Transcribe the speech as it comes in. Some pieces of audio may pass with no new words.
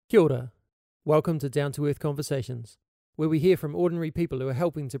Kia ora. Welcome to Down to Earth Conversations, where we hear from ordinary people who are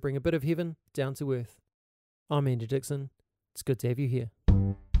helping to bring a bit of heaven down to earth. I'm Andy Dixon. It's good to have you here.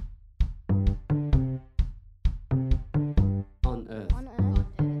 On Earth. On Earth.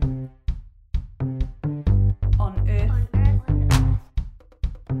 On Earth.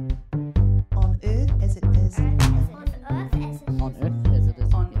 On Earth as it is in heaven. On Earth as it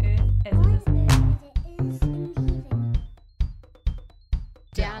is. On Earth as it is.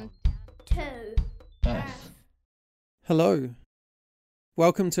 Down to Earth. Hello.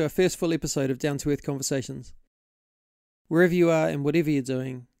 Welcome to our first full episode of Down to Earth Conversations. Wherever you are and whatever you're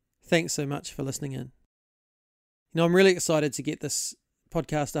doing, thanks so much for listening in. I'm really excited to get this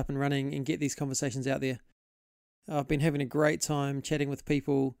podcast up and running and get these conversations out there. I've been having a great time chatting with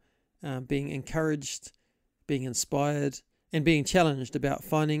people, being encouraged, being inspired, and being challenged about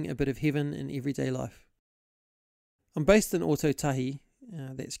finding a bit of heaven in everyday life. I'm based in Ōtautahi,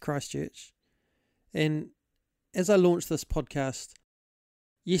 that's Christchurch, and as I launched this podcast,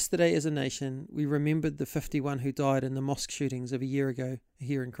 yesterday as a nation, we remembered the 51 who died in the mosque shootings of a year ago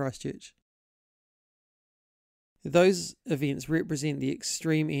here in Christchurch. Those events represent the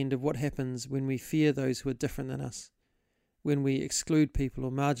extreme end of what happens when we fear those who are different than us, when we exclude people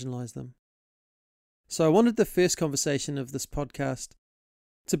or marginalise them. So I wanted the first conversation of this podcast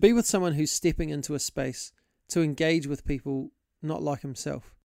to be with someone who's stepping into a space to engage with people not like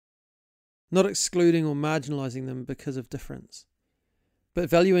himself, not excluding or marginalising them because of difference, but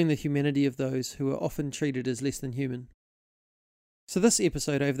valuing the humanity of those who are often treated as less than human. So this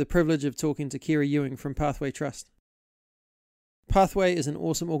episode I have the privilege of talking to Kerry Ewing from Pathway Trust. Pathway is an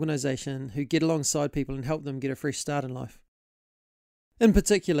awesome organisation who get alongside people and help them get a fresh start in life. In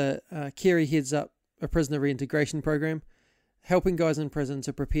particular, Kerry heads up a prisoner reintegration program, helping guys in prison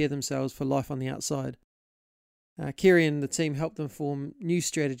to prepare themselves for life on the outside. Kerry and the team help them form new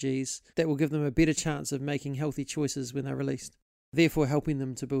strategies that will give them a better chance of making healthy choices when they're released, therefore helping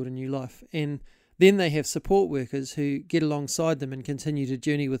them to build a new life. And then they have support workers who get alongside them and continue to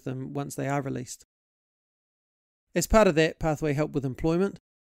journey with them once they are released. As part of that, Pathway help with employment,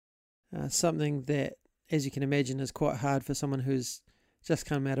 something that, as you can imagine, is quite hard for someone who's just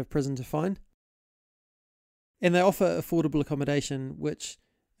come out of prison to find. And they offer affordable accommodation, which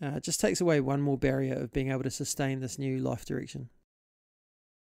just takes away one more barrier of being able to sustain this new life direction.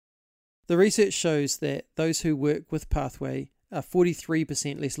 The research shows that those who work with Pathway are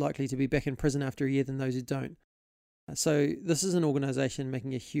 43% less likely to be back in prison after a year than those who don't. So this is an organisation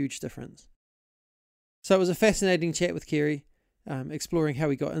making a huge difference. So it was a fascinating chat with Kerry, exploring how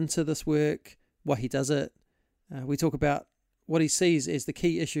he got into this work, why he does it. We talk about what he sees as the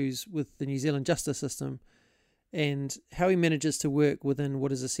key issues with the New Zealand justice system and how he manages to work within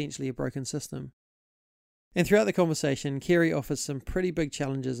what is essentially a broken system. And throughout the conversation, Kerry offers some pretty big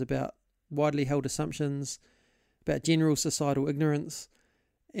challenges about widely held assumptions, about general societal ignorance,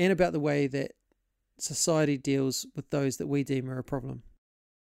 and about the way that society deals with those that we deem are a problem.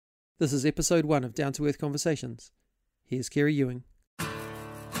 This is episode 1 of Down to Earth Conversations. Here's Kerry Ewing.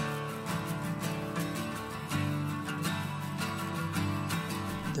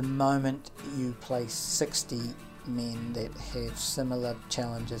 The moment you place 60 men that have similar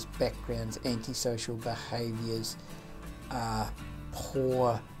challenges, backgrounds, antisocial behaviours,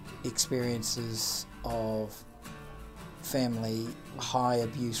 poor experiences of family, high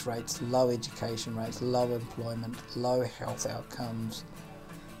abuse rates, low education rates, low employment, low health outcomes,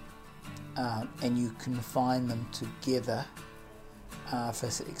 and you confine them together for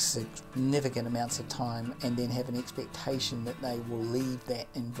significant amounts of time and then have an expectation that they will leave that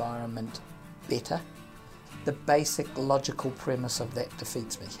environment better. The basic logical premise of that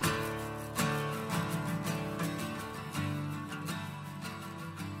defeats me.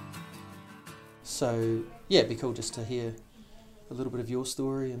 So, yeah, it'd be cool just to hear a little bit of your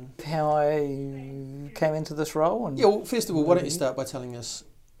story and How I came into this role. And yeah, well, first of all, why don't you start by telling us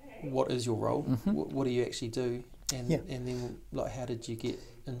what is your role? Mhm. What do you actually do? And Yeah. and then, like, how did you get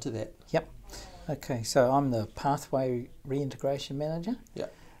into that? Yep. Okay, so I'm the Pathway Reintegration Manager.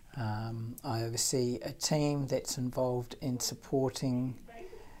 Yep. I oversee a team that's involved in supporting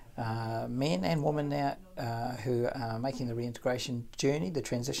men and women now who are making the reintegration journey, the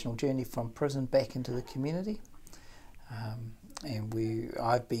transitional journey from prison back into the community.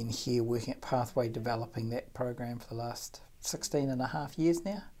 I've been here working at Pathway developing that program for the last 16 and a half years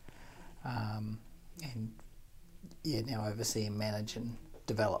now. Now oversee and manage and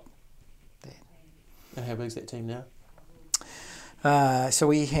develop that. And how big's that team now? So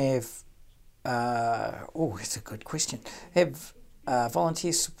we have, that's a good question. Have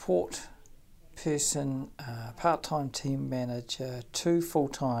volunteer support person, part-time team manager, 2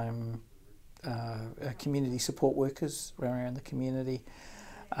 full-time community support workers around the community.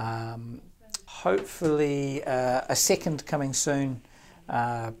 Hopefully a second coming soon,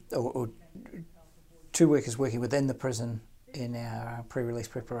 or 2 workers working within the prison in our pre-release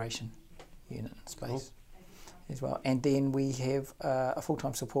preparation unit space. Cool. As well. And then we have a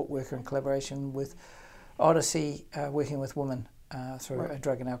full-time support worker in collaboration with Odyssey, working with women through a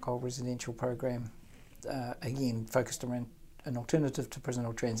drug and alcohol residential program, again focused around an alternative to prison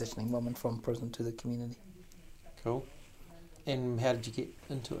or transitioning women from prison to the community. Cool. And how did you get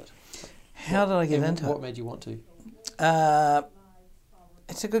into it? How did I get into What it? made you want to?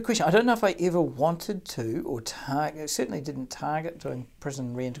 It's a good question. I don't know if I ever wanted to or target. Certainly didn't target doing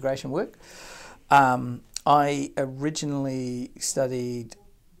prison reintegration work. I originally studied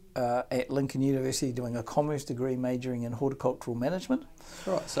at Lincoln University doing a commerce degree majoring in horticultural management.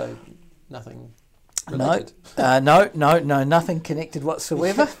 Right, so nothing No, related. no, nothing connected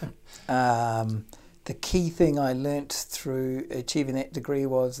whatsoever. The key thing I learnt through achieving that degree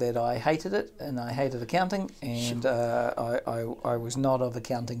was that I hated it, and I hated accounting, and I was not of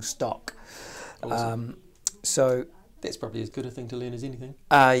accounting stock. Awesome. So That's probably as good a thing to learn as anything.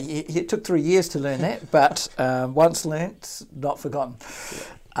 it took 3 years to learn that, but once learnt, not forgotten.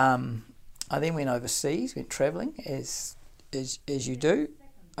 I then went overseas, went travelling as you do,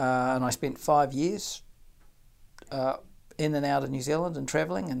 and I spent 5 years in and out of New Zealand and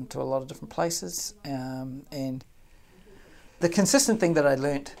travelling and to a lot of different places. And the consistent thing that I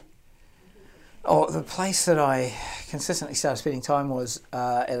learnt, or the place that I consistently started spending time was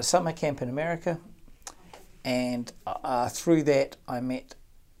at a summer camp in America. And through that, I met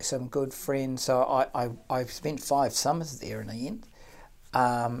some good friends. So I spent 5 summers there in the end.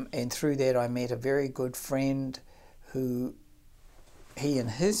 And through that, I met a very good friend who, he and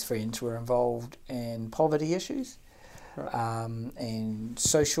his friends were involved in poverty issues, Right. and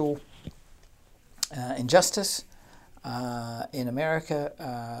social injustice in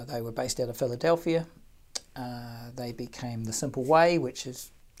America. They were based out of Philadelphia. They became the Simple Way, which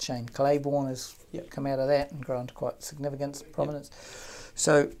is Shane Claiborne has come out of that and grown to quite significant prominence.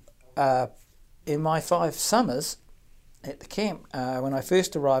 So in my 5 summers at the camp, when I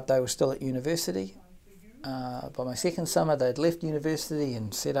first arrived, they were still at university. By my second summer, they'd left university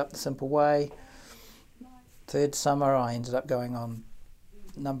and set up the Simple Way. Third summer, I ended up going on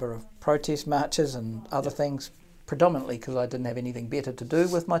a number of protest marches and other things, predominantly because I didn't have anything better to do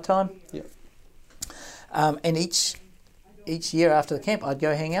with my time. Yep. And each year after the camp, I'd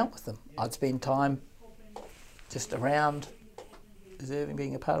go hang out with them. I'd spend time just around, observing,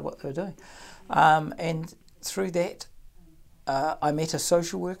 being a part of what they were doing. And through that, I met a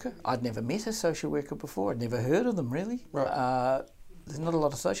social worker. I'd never met a social worker before. I'd never heard of them, really. Right. There's not a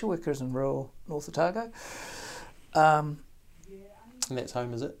lot of social workers in rural North Otago. And that's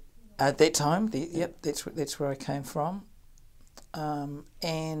home, is it? At that time, that's where I came from.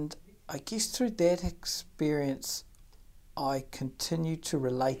 And I guess through that experience, I continued to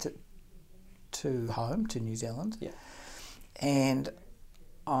relate it to home, to New Zealand. Yeah. And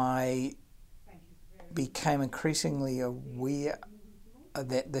I became increasingly aware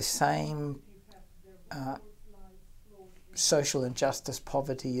that the same social injustice,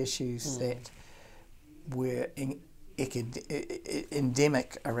 poverty issues that were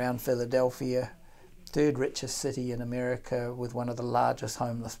endemic around Philadelphia, third richest city in America with one of the largest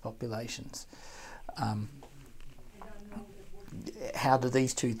homeless populations. How do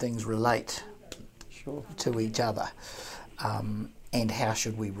these two things relate to each other? And how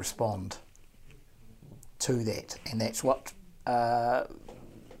should we respond to that? And that's what my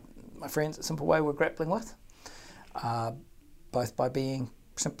friends at Simple Way were grappling with, both by being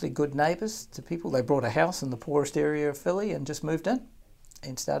simply good neighbours to people. They bought a house in the poorest area of Philly and just moved in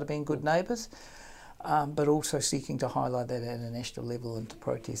and started being good neighbours, but also seeking to highlight that at a national level and to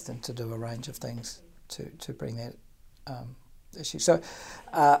protest and to do a range of things to bring that issue. So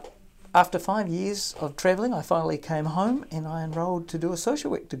after 5 years of travelling, I finally came home and I enrolled to do a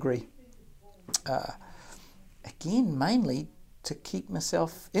social work degree. Again, mainly to keep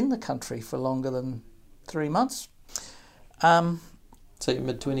myself in the country for longer than 3 months. So your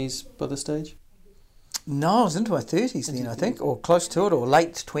mid-20s by this stage? No, I was into my 30s then, I think, or close to it, or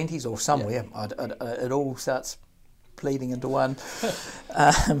late 20s or somewhere. It all starts bleeding into one.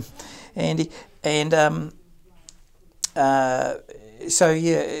 Andy. And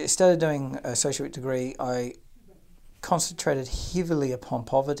started doing a social work degree. I concentrated heavily upon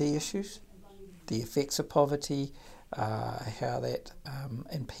poverty issues, the effects of poverty, how that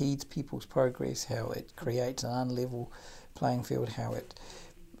impedes people's progress, how it creates an unlevel playing field, how it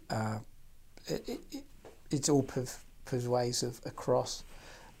it's all pervasive across.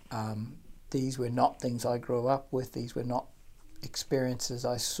 These were not things I grew up with. These were not experiences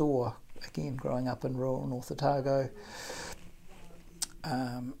I saw, again, growing up in rural North Otago.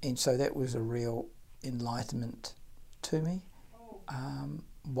 And so that was a real enlightenment to me.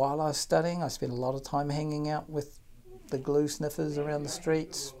 While I was studying, I spent a lot of time hanging out with the glue sniffers around the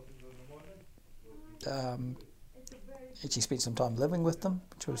streets. Actually spent some time living with them,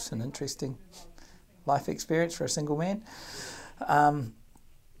 which was an interesting life experience for a single man.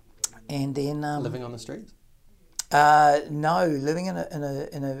 And then Living on the streets? no, living in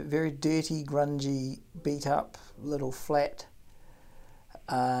a very dirty, grungy, beat up little flat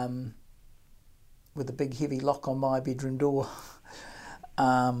with a big heavy lock on my bedroom door.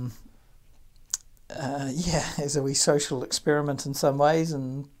 As a wee social experiment in some ways,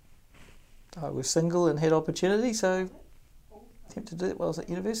 and I was single and had opportunity, so attempted to do it while I was at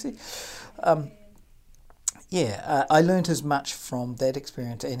university. I learnt as much from that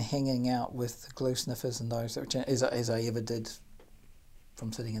experience and hanging out with the glue sniffers and those that were, as I ever did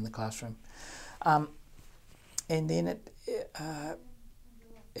from sitting in the classroom. And then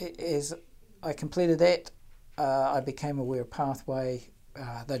as I completed that, I became aware of Pathway.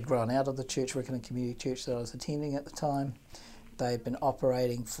 They'd grown out of the church, working in a community church that I was attending at the time. They'd been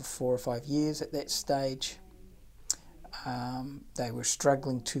operating for 4 or 5 years at that stage. They were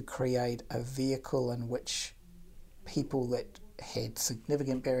struggling to create a vehicle in which people that had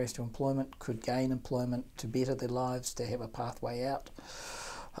significant barriers to employment could gain employment, to better their lives, to have a pathway out.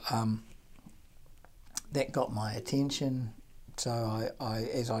 That got my attention. So I,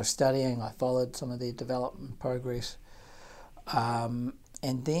 as I was studying, I followed some of their development progress.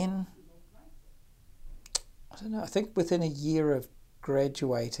 And then, I don't know, I think within a year of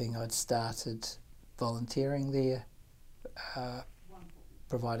graduating, I'd started volunteering there,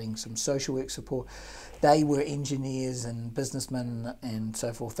 providing some social work support. They were engineers and businessmen and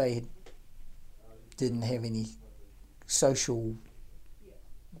so forth. They didn't have any social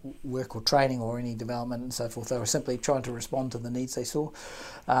work or training or any development and so forth. They were simply trying to respond to the needs they saw.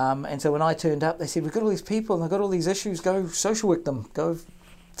 And so when I turned up, they said, we've got all these people and they've got all these issues, go social work them, go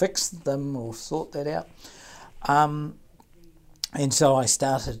fix them or sort that out. And so I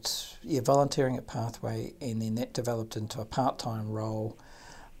started volunteering at Pathway, and then that developed into a part-time role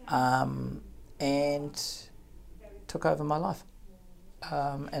and took over my life.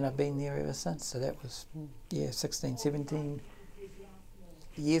 And I've been there ever since. So that was, 16, 17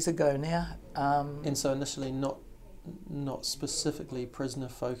 years ago now. And so initially not specifically prisoner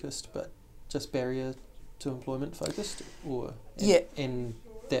focused, but just barrier to employment focused, and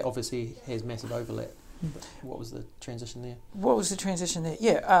that obviously has massive overlap. But what was the transition there?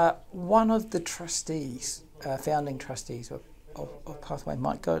 One of the trustees, founding trustees of Pathway,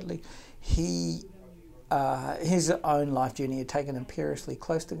 Mike Goatley, he his own life journey had taken him perilously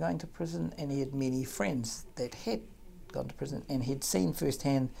close to going to prison, and he had many friends that had gone to prison, and he'd seen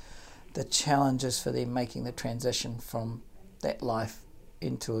firsthand the challenges for them making the transition from that life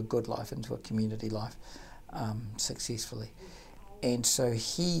into a good life, into a community life, successfully. And so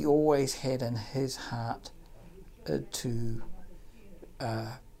he always had in his heart to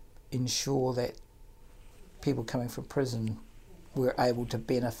ensure that people coming from prison were able to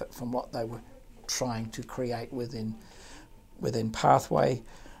benefit from what they were trying to create within Pathway.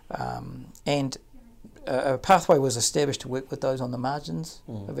 And Pathway was established to work with those on the margins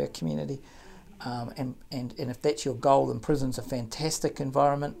of our community. And if that's your goal, then prison's a fantastic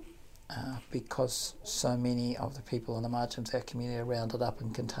environment, because so many of the people on the margins of our community are rounded up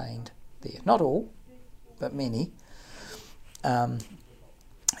and contained there. Not all, but many.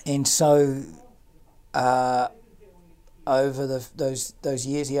 And so over those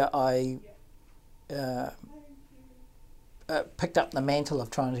years, I picked up the mantle of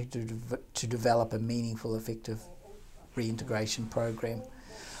trying to develop a meaningful, effective reintegration program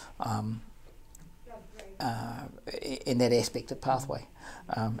in that aspect of Pathway.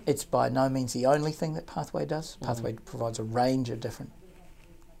 It's by no means the only thing that Pathway does. Pathway provides a range of different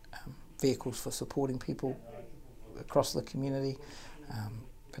vehicles for supporting people across the community,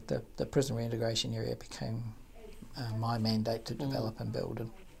 but the prison reintegration area became my mandate to develop and build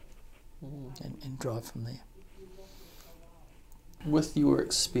and drive from there. With your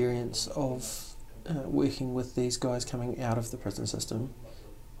experience of working with these guys coming out of the prison system,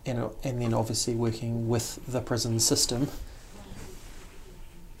 and then obviously working with the prison system,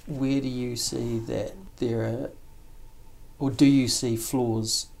 where do you see that there are, or do you see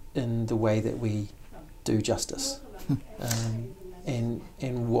flaws in the way that we do justice? And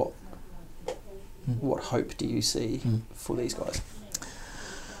what hope do you see for these guys?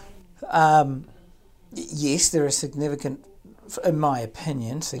 Yes, there are significant, in my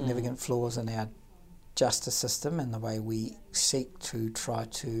opinion, significant flaws in our justice system and the way we seek to try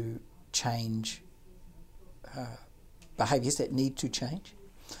to change behaviours that need to change.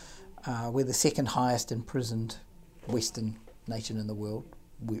 We're the second highest imprisoned Western nation in the world.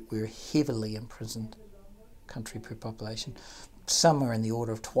 We're a heavily imprisoned country per population, somewhere in the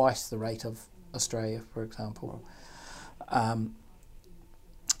order of twice the rate of Australia, for example. And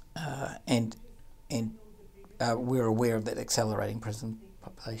we're aware of that accelerating prison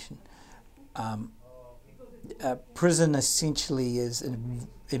population. Prison essentially is,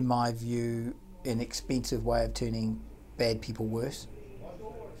 in my view, an expensive way of turning bad people worse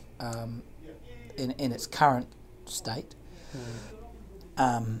in its current state.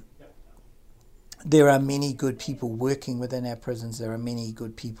 There are many good people working within our prisons. There are many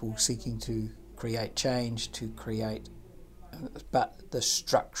good people seeking to create change, but the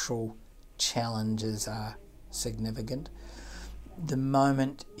structural challenges are significant. The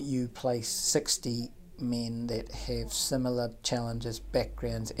moment you place 60 men that have similar challenges,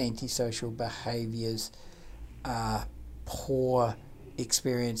 backgrounds, antisocial behaviours, poor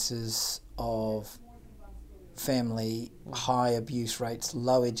experiences of family, high abuse rates,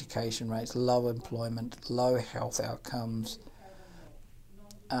 low education rates, low employment, low health outcomes,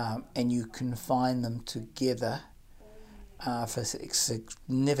 and you confine them together for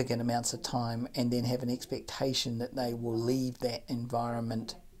significant amounts of time and then have an expectation that they will leave that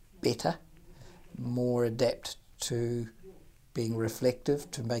environment better, more adept to being reflective,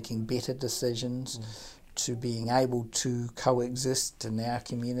 to making better decisions, to being able to coexist in our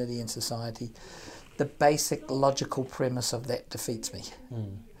community and society. The basic logical premise of that defeats me.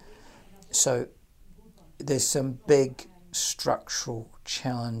 So there's some big structural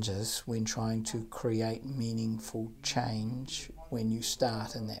challenges when trying to create meaningful change when you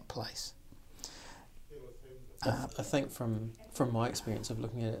start in that place. I think from my experience of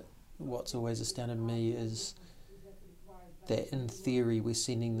looking at it, what's always astounded me is that in theory we're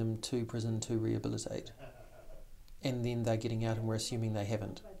sending them to prison to rehabilitate, and then they're getting out and we're assuming they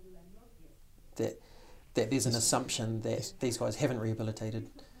haven't. That there's an assumption that these guys haven't rehabilitated.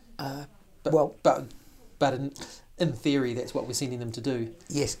 But in theory, that's what we're sending them to do.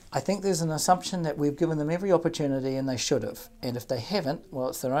 Yes, I think there's an assumption that we've given them every opportunity and they should have. And if they haven't, well,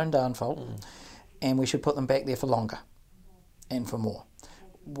 it's their own downfall, and we should put them back there for longer and for more.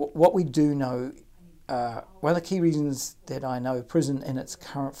 What we do know, one of the key reasons that I know prison in its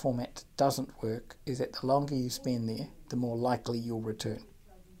current format doesn't work is that the longer you spend there, the more likely you'll return.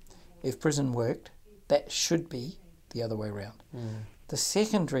 If prison worked, that should be the other way around. The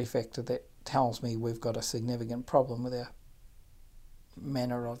secondary factor that tells me we've got a significant problem with our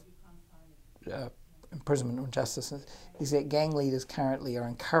manner of imprisonment and justice is that gang leaders currently are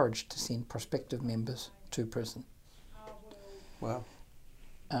encouraged to send prospective members to prison. Wow.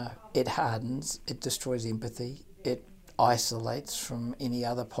 It hardens, it destroys empathy, it isolates from any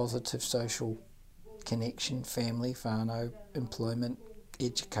other positive social connection, family, whānau, employment,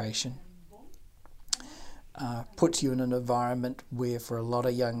 education. Puts you in an environment where for a lot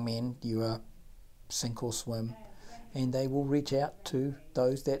of young men you are sink or swim, and they will reach out to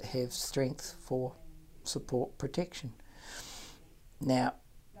those that have strength for support, protection. Now,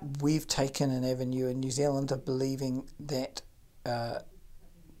 we've taken an avenue in New Zealand of believing that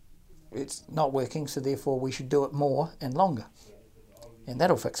it's not working, so therefore we should do it more and longer, and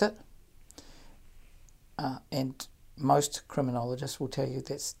that'll fix it. And most criminologists will tell you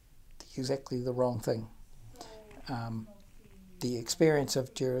that's exactly the wrong thing. The experience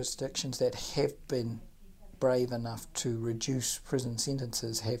of jurisdictions that have been brave enough to reduce prison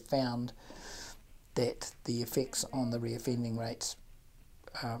sentences have found that the effects on the reoffending rates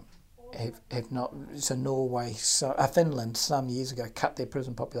have not. So Norway, Finland some years ago cut their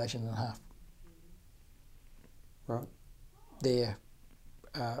prison population in half. Right. Their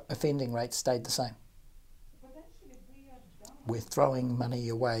offending rates stayed the same. We're throwing money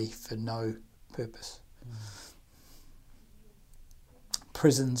away for no purpose.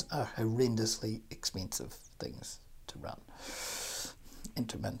 Prisons are horrendously expensive things to run and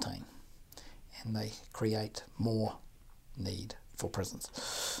to maintain, and they create more need for prisons.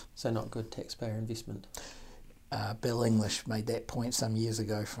 So not good taxpayer investment. Bill English made that point some years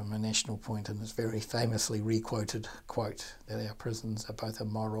ago from a national point in his very famously re-quoted quote that our prisons are both a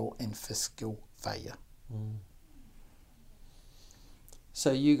moral and fiscal failure.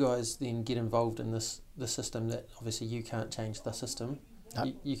 So you guys then get involved in the system that obviously you can't change the system.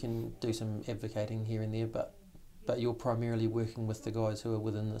 Nope. You can do some advocating here and there, but you're primarily working with the guys who are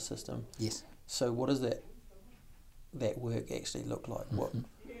within the system. Yes. So what does that work actually look like?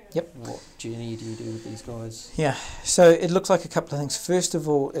 Yep. What journey do you do with these guys? Yeah, so it looks like a couple of things. First of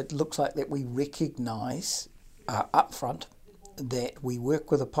all, it looks like that we recognise up front that we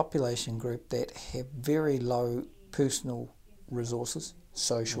work with a population group that have very low personal resources,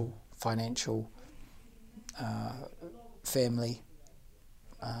 social, financial, family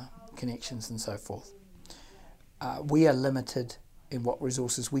connections and so forth. We are limited in what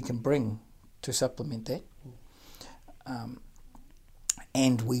resources we can bring to supplement that.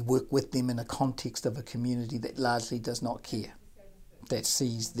 And we work with them in a context of a community that largely does not care, that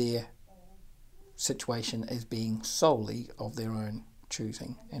sees their situation as being solely of their own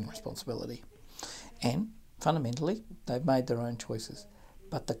choosing and responsibility. And fundamentally, they've made their own choices.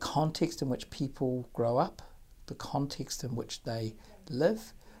 But the context in which people grow up, the context in which they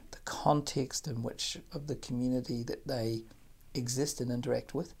live, the context in which of the community that they exist and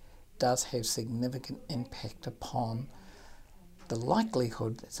interact with does have significant impact upon the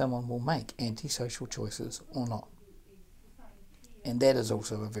likelihood that someone will make antisocial choices or not. And that is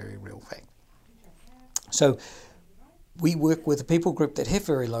also a very real fact. So we work with a people group that have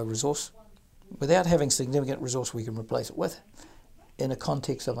very low resource, without having significant resource we can replace it with, in a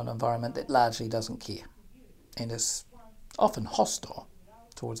context of an environment that largely doesn't care and is often hostile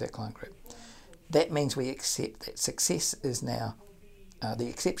towards that client group. That means we accept that success is now the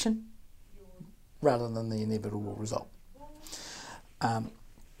exception rather than the inevitable result.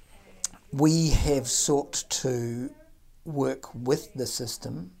 We have sought to work with the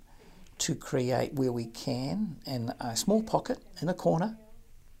system to create, where we can, in a small pocket, in a corner,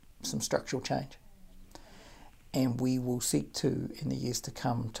 some structural change. And we will seek to, in the years to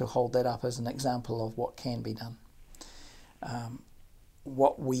come, to hold that up as an example of what can be done.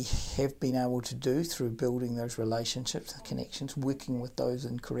 What we have been able to do through building those relationships and connections, working with those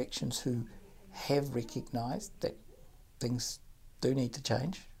in corrections who have recognised that things do need to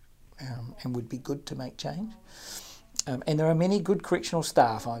change and would be good to make change. And there are many good correctional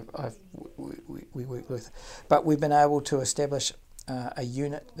staff we work with, but we've been able to establish a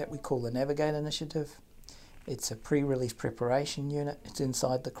unit that we call the Navigate Initiative. It's a pre-release preparation unit. It's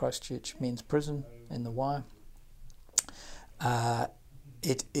inside the Christchurch Men's Prison in the Wire.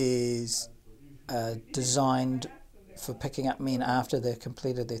 It is designed for picking up men after they've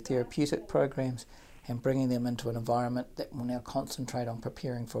completed their therapeutic programs and bringing them into an environment that will now concentrate on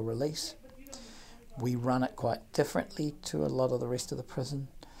preparing for release. We run it quite differently to a lot of the rest of the prison.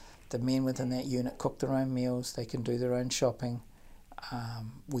 The men within that unit cook their own meals, they can do their own shopping.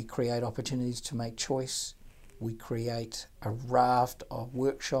 We create opportunities to make choice. We create a raft of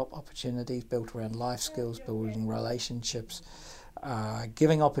workshop opportunities built around life skills, building relationships,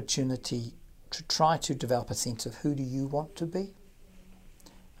 giving opportunity to try to develop a sense of who do you want to be.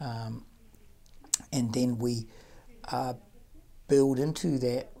 And then we build into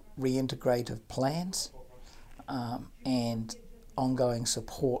that reintegrative plans and ongoing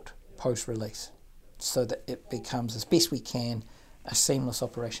support post-release so that it becomes, as best we can, a seamless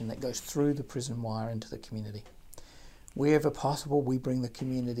operation that goes through the prison wire into the community. Wherever possible, we bring the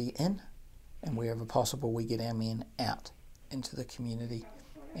community in, and wherever possible, we get our men out into the community.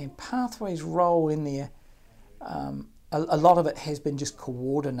 And Pathway's role in there, a lot of it has been just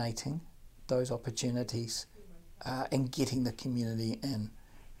coordinating those opportunities and getting the community in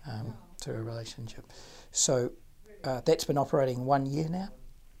to a relationship. So that's been operating 1 year now.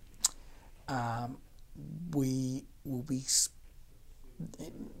 We will be,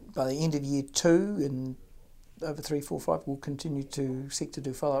 by the end of year 2 and over 3, 4, 5, we'll continue to seek to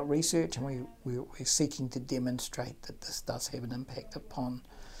do follow-up research, and we're seeking to demonstrate that this does have an impact upon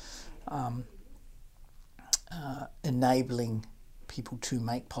enabling people to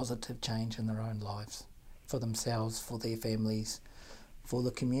make positive change in their own lives, for themselves, for their families, for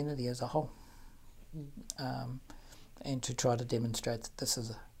the community as a whole, and to try to demonstrate that this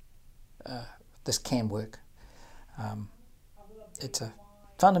is this can work.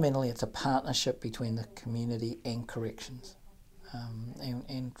 Fundamentally, it's a partnership between the community and corrections,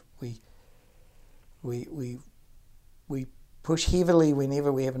 and we push heavily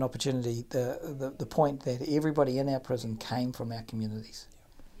whenever we have an opportunity. The point that everybody in our prison came from our communities.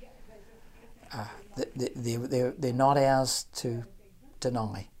 They're not ours to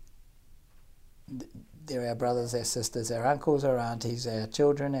deny. They're our brothers, our sisters, our uncles, our aunties, our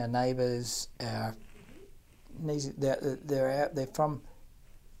children, our neighbours, our nieces.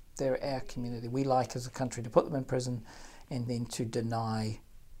 They're our community. We like as a country to put them in prison and then to deny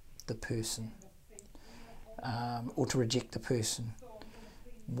the person or to reject the person,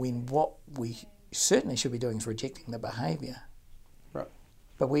 when what we certainly should be doing is rejecting the behaviour. Right.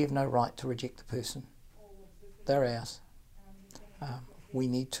 But we have no right to reject the person. They're ours. we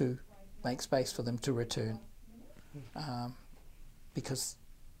need to make space for them to return, because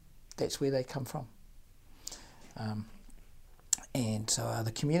that's where they come from. And so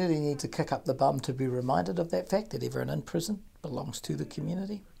the community needs to kick up the bum to be reminded of that fact, that everyone in prison belongs to the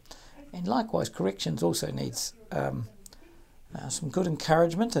community. And likewise, corrections also needs some good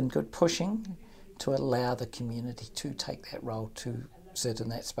encouragement and good pushing to allow the community to take that role, to sit in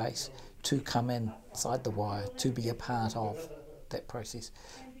that space, to come inside the wire, to be a part of that process,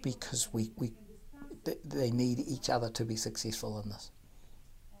 because they need each other to be successful in this.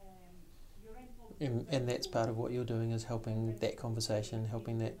 And that's part of what you're doing, is helping that conversation,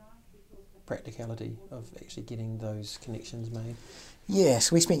 helping that practicality of actually getting those connections made.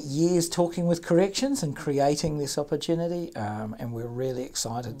 Yes, we spent years talking with corrections and creating this opportunity, and we're really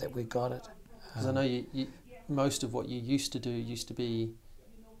excited that we got it. Because I know you, most of what you used to do used to be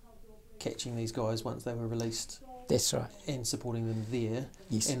catching these guys once they were released. That's right. And supporting them there.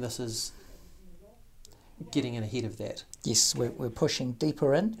 Yes. And this is getting in ahead of that. Yes, we're pushing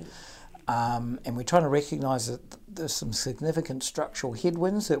deeper in, and we're trying to recognise that there's some significant structural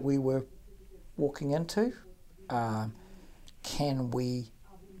headwinds that we were walking into. Can we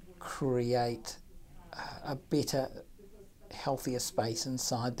create a better, healthier space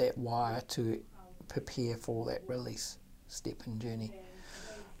inside that wire to prepare for that release step and journey?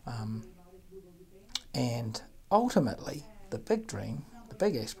 And ultimately, the big dream, the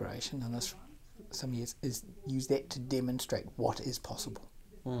big aspiration in this some years is use that to demonstrate what is possible.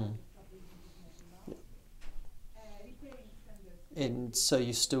 And so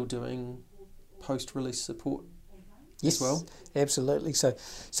you're still doing post-release support? Yes, as well? Absolutely. So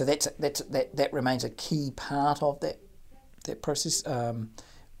that remains a key part of that process.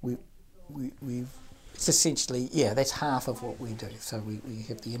 We've it's essentially, that's half of what we do. So we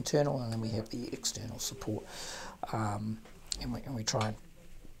have the internal and then we have the external support, and we try and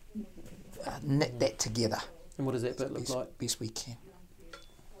knit that together. And what does that bit look like? Best we can.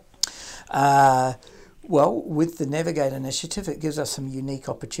 Well, with the Navigate initiative, it gives us some unique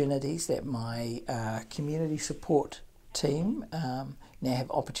opportunities that my community support team now have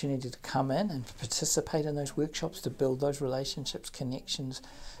opportunity to come in and participate in those workshops, to build those relationships, connections,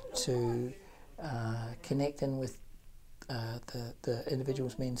 to connect in with the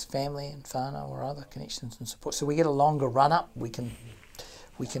individual's men's family and whānau or other connections and support. So we get a longer run up, we can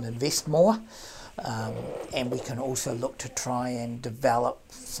invest more, and we can also look to try and develop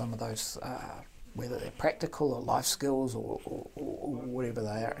some of those, whether they're practical or life skills or whatever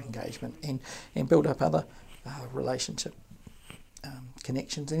they are, engagement, and build up other relationship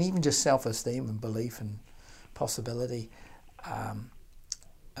connections, and even just self-esteem and belief and possibility.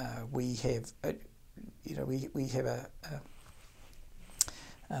 We have, we have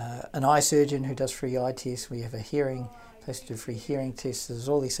an eye surgeon who does free eye tests. We have a hearing person who do free hearing tests. There's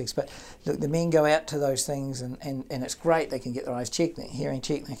all these things, but look, the men go out to those things, and it's great. They can get their eyes checked, their hearing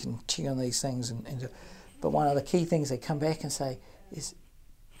checked. They can check on these things, but one of the key things they come back and say is,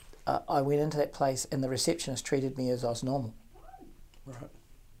 I went into that place and the receptionist treated me as I was normal. Right.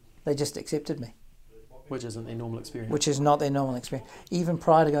 They just accepted me. Which isn't their normal experience. Which is not their normal experience. Even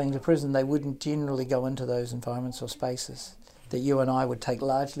prior to going to prison, they wouldn't generally go into those environments or spaces that you and I would take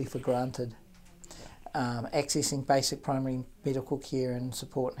largely for granted. Accessing basic primary medical care and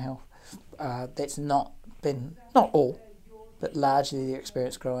support and health. That's not all, but largely their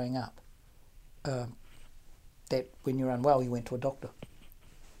experience growing up. That when you're unwell, you went to a doctor.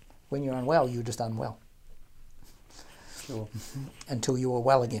 When you're unwell, you're just unwell. Sure. Until you were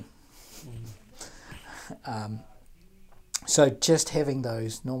well again. So just having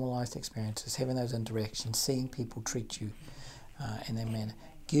those normalised experiences, having those interactions, seeing people treat you in that manner,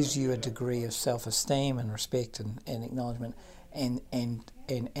 gives you a degree of self-esteem and respect and acknowledgement, and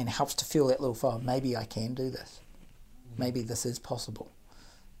helps to feel that little fire. Maybe I can do this. Maybe this is possible.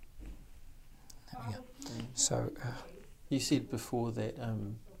 There we go. So you said before that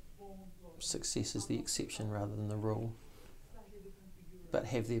success is the exception rather than the rule. But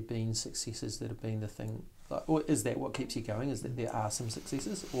have there been successes that have been the thing? Or is that what keeps you going? Is that there are some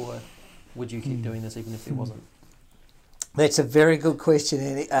successes, or would you keep doing this even if there wasn't? That's a very good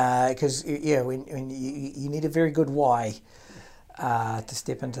question, because when you need a very good why to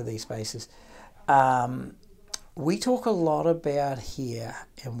step into these spaces. We talk a lot about here,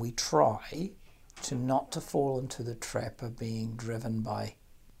 and we try to not to fall into the trap of being driven by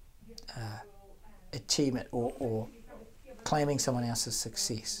achievement or claiming someone else's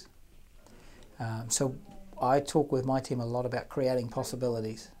success. So I talk with my team a lot about creating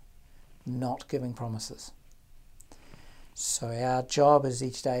possibilities, not giving promises. So our job is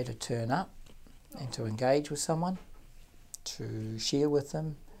each day to turn up and to engage with someone, to share with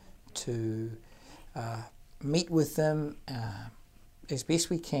them, to meet with them as best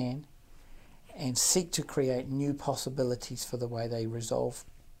we can, and seek to create new possibilities for the way they resolve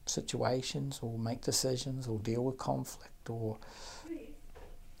situations or make decisions or deal with conflict or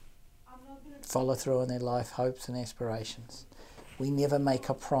follow through on their life hopes and aspirations. We never make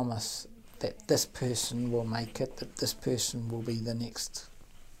a promise that this person will make it, that this person will be the next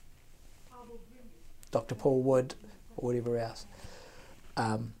Dr. Paul Wood or whatever else.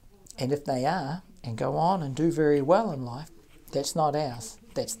 And if they are and go on and do very well in life, that's not ours,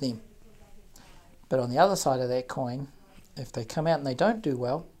 that's them. But on the other side of that coin, if they come out and they don't do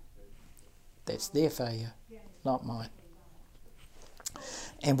well, that's their failure, not mine.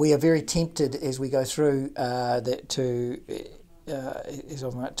 And we are very tempted as we go through to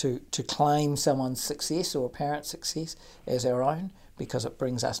claim someone's success or a parent's success as our own, because it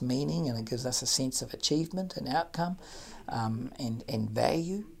brings us meaning and it gives us a sense of achievement and outcome and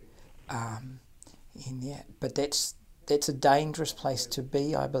value. But that's a dangerous place to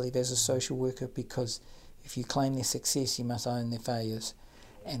be, I believe, as a social worker, because if you claim their success, you must own their failures.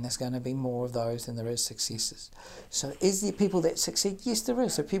 And there's going to be more of those than there is successes. So is there people that succeed? Yes, there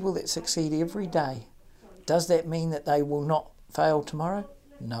is. There are people that succeed every day. Does that mean that they will not fail tomorrow?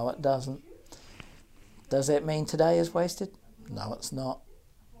 No, it doesn't. Does that mean today is wasted? No, it's not.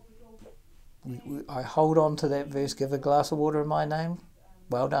 I hold on to that verse, give a glass of water in my name.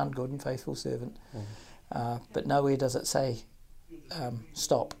 Well done, good and faithful servant. But nowhere does it say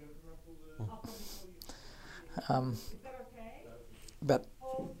stop. But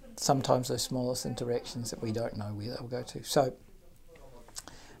sometimes those smallest interactions that we don't know where they'll go to. So,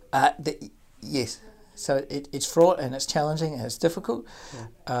 yes, so it's fraught and it's challenging and it's difficult,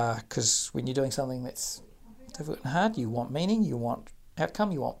 because when you're doing something that's difficult and hard, you want meaning, you want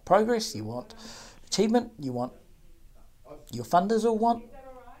outcome, you want progress, you want achievement, you want your funders all want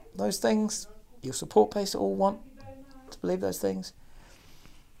those things, your support base all want to believe those things.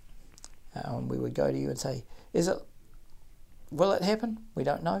 We would go to you and say, will it happen? We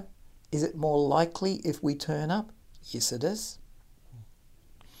don't know. Is it more likely if we turn up? Yes, it is.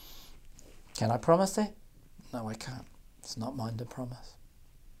 Can I promise that? No, I can't. It's not mine to promise.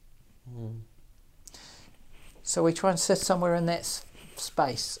 So we try and sit somewhere in that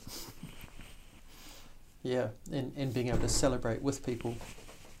space. Yeah, and being able to celebrate with people,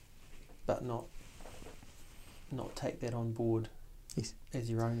 but not take that on board. Yes. As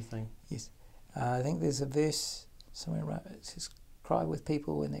your own thing. Yes. I think there's a verse somewhere around it says, cry with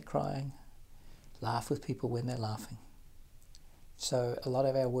people when they're crying, laugh with people when they're laughing. So a lot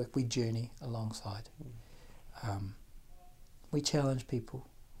of our work we journey alongside. We challenge people.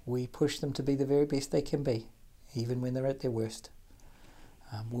 We push them to be the very best they can be, even when they're at their worst.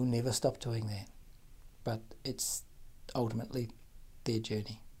 We'll never stop doing that. But it's ultimately their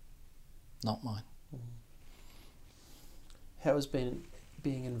journey, not mine. How has been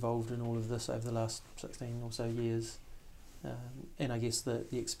being involved in all of this over the last 16 or so years, and I guess the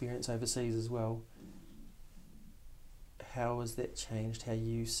experience overseas as well, how has that changed how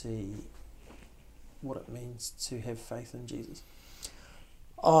you see what it means to have faith in Jesus?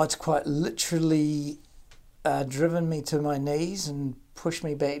 Oh, it's quite literally driven me to my knees and pushed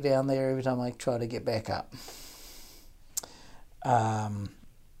me back down there every time I try to get back up.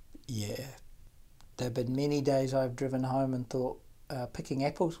 Yeah. There have been many days I've driven home and thought, picking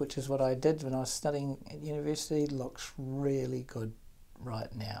apples, which is what I did when I was studying at university, looks really good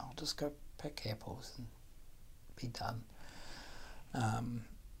right now. Just go pick apples and be done.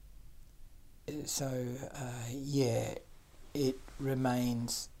 Yeah, it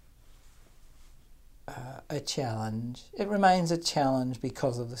remains a challenge. It remains a challenge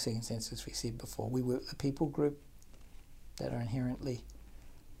because of the circumstances we said before. We work with a people group that are inherently,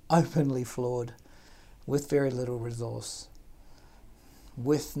 openly flawed, with very little resource,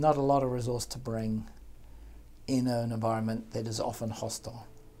 with not a lot of resource to bring in an environment that is often hostile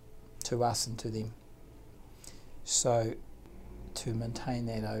to us and to them. So to maintain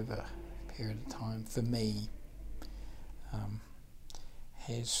that over a period of time, for me,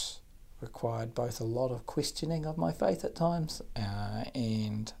 has required both a lot of questioning of my faith at times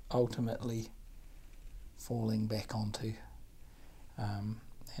and ultimately falling back onto. And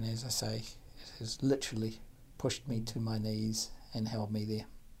as I say, it has literally pushed me to my knees and held me there.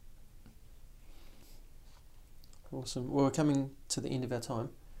 Awesome. Well, we're coming to the end of our time,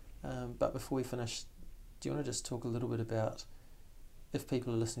 but before we finish, do you want to just talk a little bit about if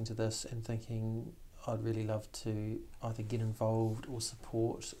people are listening to this and thinking, I'd really love to either get involved or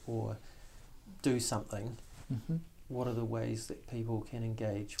support or do something, what are the ways that people can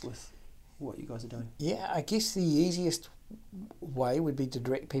engage with what you guys are doing? Yeah, I guess the easiest way would be to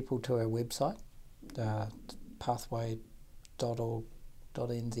direct people to our website,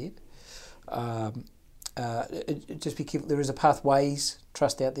 pathway.org.nz. Just be careful. There is a Pathways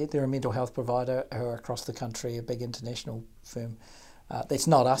Trust out there. They're a mental health provider who are across the country, a big international firm. That's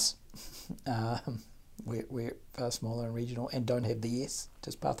not us. We're far smaller and regional and don't have the S,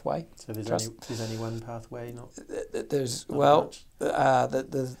 just Pathway. So there's only one pathway, not. There's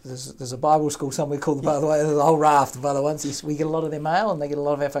a Bible school somewhere called the Pathway. There's a whole raft of other ones. Yes, we get a lot of their mail and they get a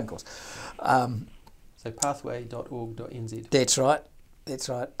lot of our phone calls. So pathway.org.nz. That's right.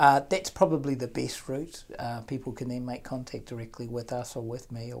 That's probably the best route. People can then make contact directly with us or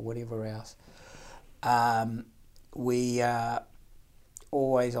with me or whatever else. We are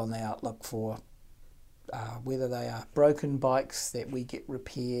always on the outlook for whether they are broken bikes that we get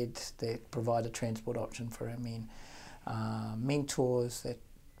repaired that provide a transport option for our men, mentors that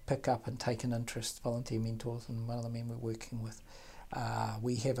pick up and take an interest, volunteer mentors, and one of the men we're working with.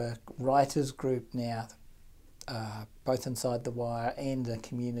 We have a writers group now, both inside the Wire and a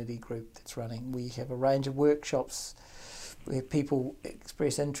community group that's running. We have a range of workshops where people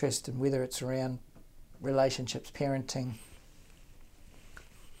express interest in whether it's around relationships, parenting,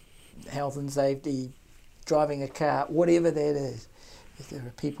 health and safety, driving a car, whatever that is. If there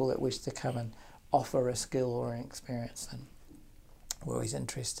are people that wish to come and offer a skill or an experience, then we're always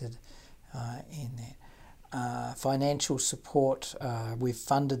interested in that. Financial support, we've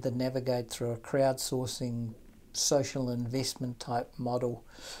funded the Navigate through a crowdsourcing social investment type model,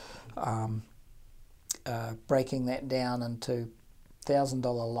 breaking that down into $1,000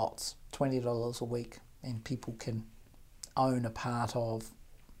 lots, $20 a week, and people can own a part of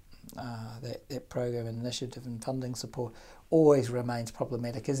that program and initiative, and funding support always remains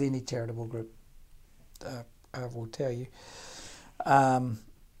problematic, as any charitable group I will tell you. I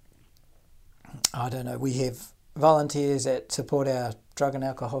don't know, we have volunteers that support our drug and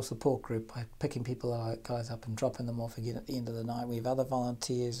alcohol support group by picking guys up and dropping them off again at the end of the night. We have other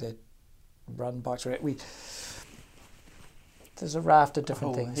volunteers that run bikes around. There's a raft of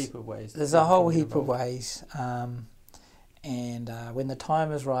different things. There's a whole heap of ways. And when the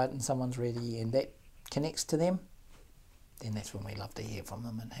time is right and someone's ready and that connects to them, then that's when we love to hear from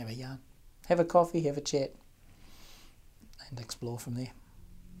them and have a yarn. Have a coffee, have a chat, and explore from there.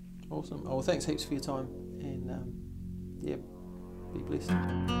 Awesome. Oh, well, thanks heaps for your time, and be blessed.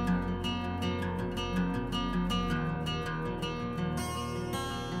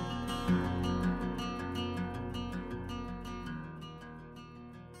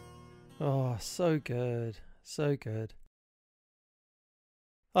 Oh, so good. So good.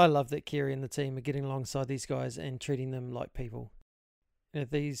 I love that Kerry and the team are getting alongside these guys and treating them like people.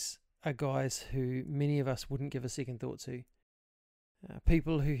 These are guys who many of us wouldn't give a second thought to.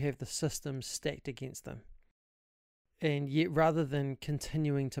 People who have the system stacked against them. And yet, rather than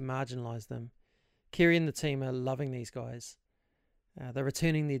continuing to marginalise them, Kerry and the team are loving these guys. They're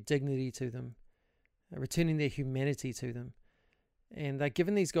returning their dignity to them, returning their humanity to them. And they're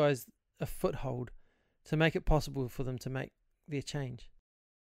giving these guys a foothold to make it possible for them to make their change.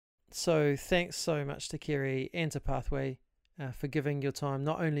 So thanks so much to Kerry and to Pathway for giving your time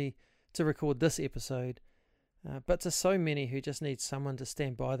not only to record this episode, but to so many who just need someone to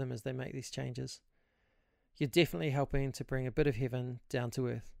stand by them as they make these changes. You're definitely helping to bring a bit of heaven down to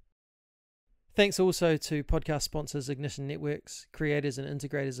earth. Thanks also to podcast sponsors Ignition Networks, creators and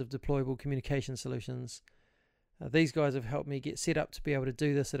integrators of deployable communication solutions. These guys have helped me get set up to be able to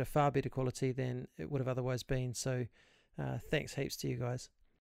do this at a far better quality than it would have otherwise been, so thanks heaps to you guys.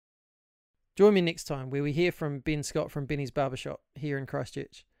 Join me next time where we hear from Ben Scott from Benny's Barbershop here in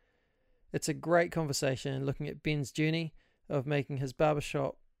Christchurch. It's a great conversation looking at Ben's journey of making his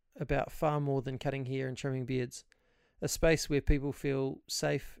barbershop about far more than cutting hair and trimming beards, a space where people feel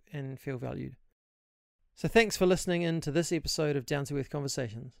safe and feel valued. So thanks for listening in to this episode of Down to Earth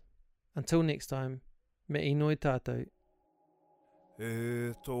Conversations. Until next time, me inoi tātou.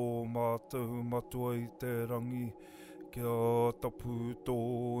 E tō mātou matua I te rangi, kia tapu tō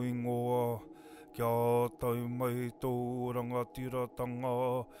ingoa, kia tau mai tō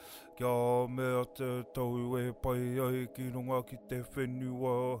rangatiratanga, kia mea te tau e pai ai ki runga ki te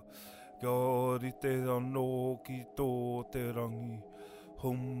whenua, kia rite anō ki tō te rangi.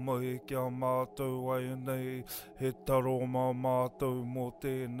 Humai kia mātou ai nei, he taro mā mātou mō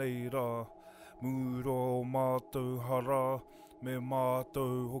tēnei rā. Muro o mātou hara, me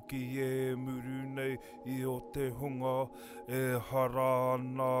mātou hoki e muru nei I o te hunga, e hara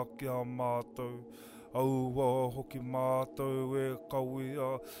ana kia mātou. Aua hoki mātou e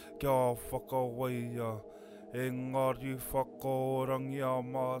kawia, kia whakawaia. Engari whakaorangi a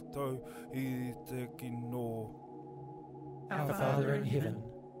mātou I te kino. Our Father in heaven,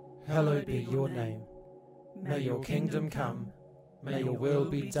 hallowed be your name. May your kingdom come. May your will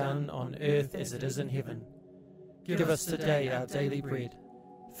be done on earth as it is in heaven. Give us today our daily bread.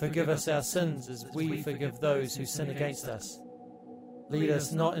 Forgive us our sins as we forgive those who sin against us. Lead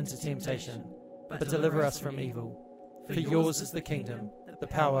us not into temptation, but deliver us from evil. For yours is the kingdom, the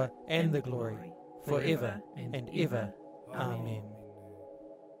power, and the glory, forever and ever. Amen.